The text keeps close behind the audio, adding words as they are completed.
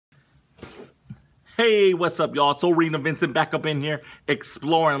Hey, what's up, y'all? So Arenavincent back up in here,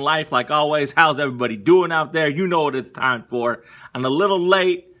 exploring life like always. How's everybody doing out there? You know what it's time for. I'm a little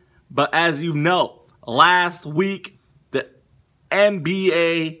late, but as you know, last week, the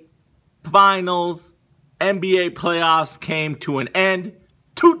NBA Finals, NBA playoffs came to an end.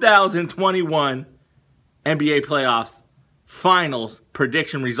 2021 NBA playoffs, finals,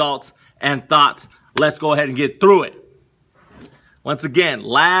 prediction results, and thoughts. Let's go ahead and get through it. Once again,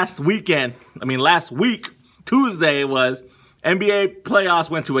 last week, Tuesday it was, NBA playoffs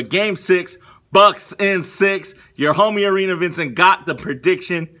went to a Game 6, Bucks in 6. Your homie Arenavincent got the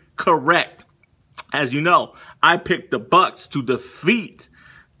prediction correct. As you know, I picked the Bucks to defeat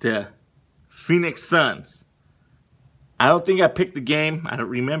the Phoenix Suns. I don't think I picked the game. I don't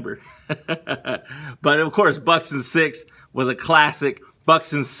remember. But of course, Bucks in 6 was a classic.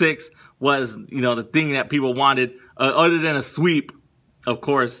 Bucks in 6 was, the thing that people wanted, other than a sweep, of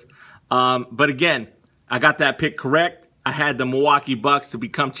course. But again, I got that pick correct. I had the Milwaukee Bucks to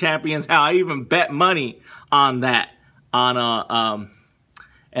become champions. Hell, I even bet money on that. And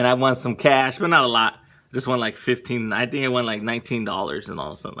I won some cash, but not a lot. Just won like 15. I think I won like $19 and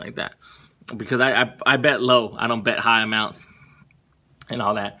all something like that. Because I bet low. I don't bet high amounts and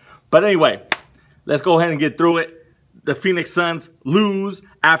all that. But anyway, let's go ahead and get through it. The Phoenix Suns lose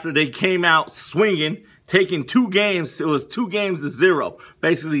after they came out swinging, taking 2 games. It was 2-0.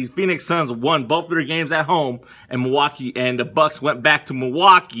 Basically, Phoenix Suns won both of their games at home, and the Bucks went back to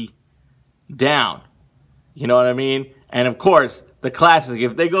Milwaukee down. You know what I mean? And of course, the classic,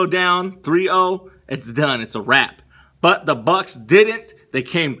 if they go down 3-0, it's done. It's a wrap. But the Bucks didn't. They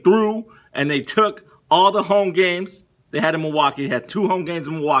came through, and they took all the home games they had in Milwaukee. They had 2 home games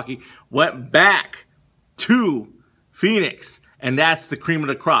in Milwaukee, went back to Phoenix, and that's the cream of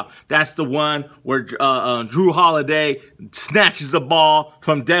the crop. That's the one where Drew Holiday snatches the ball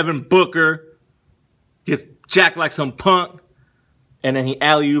from Devin Booker, gets jacked like some punk, and then he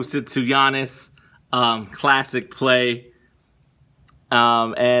alley-oops it to Giannis. Classic play.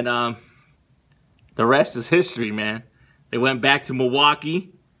 The rest is history, man. They went back to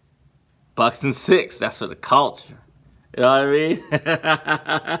Milwaukee. Bucks in 6. That's for the culture. You know what I mean?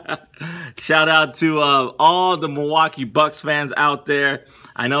 Shout out to all the Milwaukee Bucks fans out there.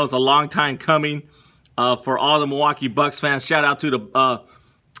 I know it's a long time coming for all the Milwaukee Bucks fans. Shout out to the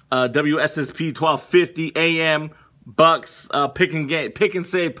WSSP 1250 AM Bucks pick and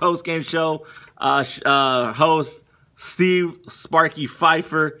save post game show host Steve Sparky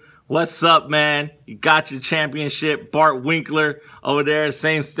Pfeiffer. What's up, man? You got your championship. Bart Winkler over there,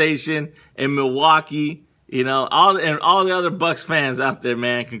 same station in Milwaukee. All the other Bucks fans out there,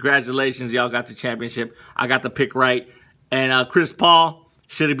 man. Congratulations, y'all got the championship. I got the pick right. And Chris Paul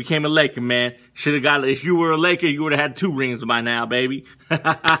should have became a Laker, man. Should have got. If you were a Laker, you would have had 2 rings by now, baby.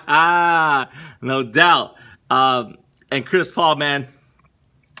 No doubt. And Chris Paul, man.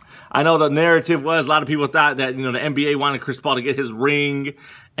 I know the narrative was a lot of people thought that the NBA wanted Chris Paul to get his ring,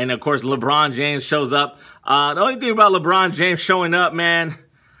 and of course LeBron James shows up. The only thing about LeBron James showing up, man.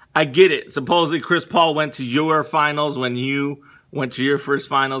 I get it. Supposedly Chris Paul went to your finals when you went to your first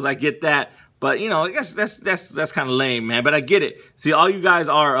finals. I get that. But, I guess that's kind of lame, man. But I get it. See, all you guys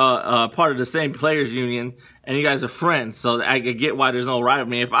are part of the same players union, and you guys are friends. So I get why there's no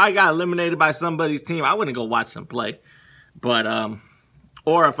rivalry. If I got eliminated by somebody's team, I wouldn't go watch them play. But,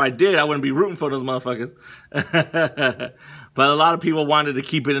 or if I did, I wouldn't be rooting for those motherfuckers. But a lot of people wanted to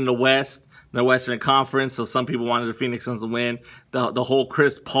keep it in the West. The Western Conference, so some people wanted the Phoenix Suns to win. The whole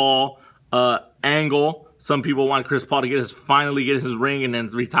Chris Paul angle. Some people wanted Chris Paul to finally get his ring and then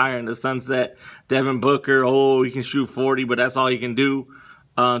retire in the sunset. Devin Booker, he can shoot 40, but that's all he can do,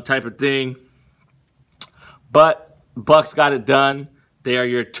 type of thing. But Bucks got it done. They are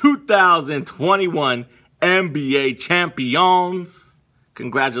your 2021 NBA champions.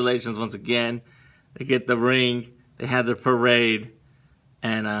 Congratulations once again. They get the ring. They had the parade,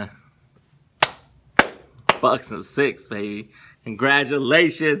 and Bucks in 6, baby.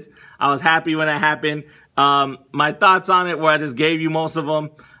 Congratulations. I was happy when that happened. My thoughts on it were I just gave you most of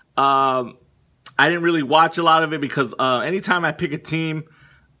them. I didn't really watch a lot of it because anytime I pick a team,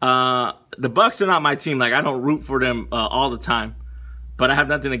 the Bucks are not my team. Like, I don't root for them all the time. But I have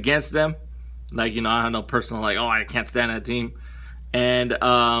nothing against them. Like, I have no personal, I can't stand that team. And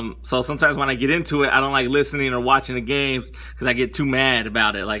so sometimes when I get into it, I don't like listening or watching the games because I get too mad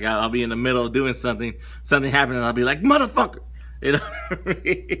about it. Like, I'll be in the middle of doing something happens, and I'll be like, motherfucker, and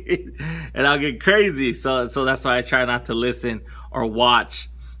I'll get crazy. So that's why I try not to listen or watch.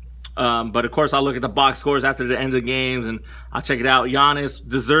 But of course, I'll look at the box scores after the end of games, and I'll check it out. Giannis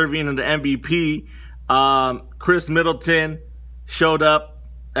deserving of the MVP. Chris Middleton showed up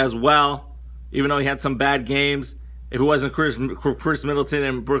as well. even though he had some bad games. If it wasn't Chris Middleton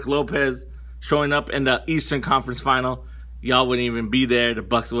and Brook Lopez showing up in the Eastern Conference Final, y'all wouldn't even be there. The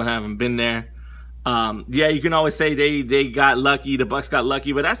Bucks wouldn't have been there. Yeah, you can always say they got lucky, the Bucks got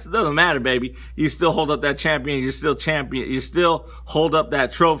lucky, but that doesn't matter, baby. You still hold up that champion. You're still champion. You still hold up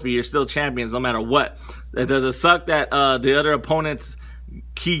that trophy. You're still champions no matter what. Does it suck that the other opponents'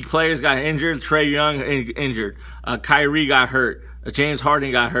 key players got injured? Trae Young injured. Kyrie got hurt. James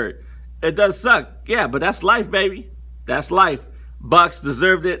Harden got hurt. It does suck. Yeah, but that's life, baby. That's life. Bucks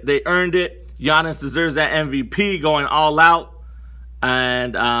deserved it. They earned it. Giannis deserves that MVP, going all out.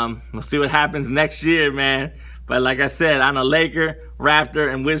 And we'll see what happens next year, man. But like I said, I'm a Laker,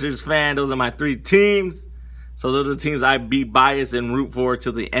 Raptor, and Wizards fan. Those are my 3 teams. So those are the teams I be biased and root for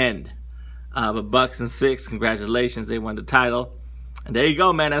to the end. But Bucks in 6, congratulations. They won the title. And there you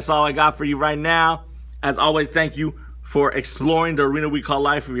go, man. That's all I got for you right now. As always, thank you for exploring the arena we call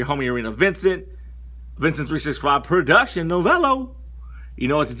life with your homie Arenavincent. Vincent 365 production, Novello. You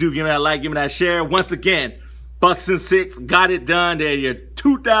know what to do. Give me that like, give me that share. Once again, Bucks in 6, got it done. They're your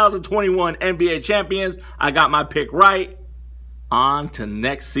 2021 NBA champions. I got my pick right. On to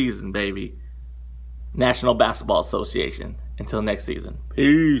next season, baby. National Basketball Association. Until next season.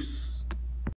 Peace.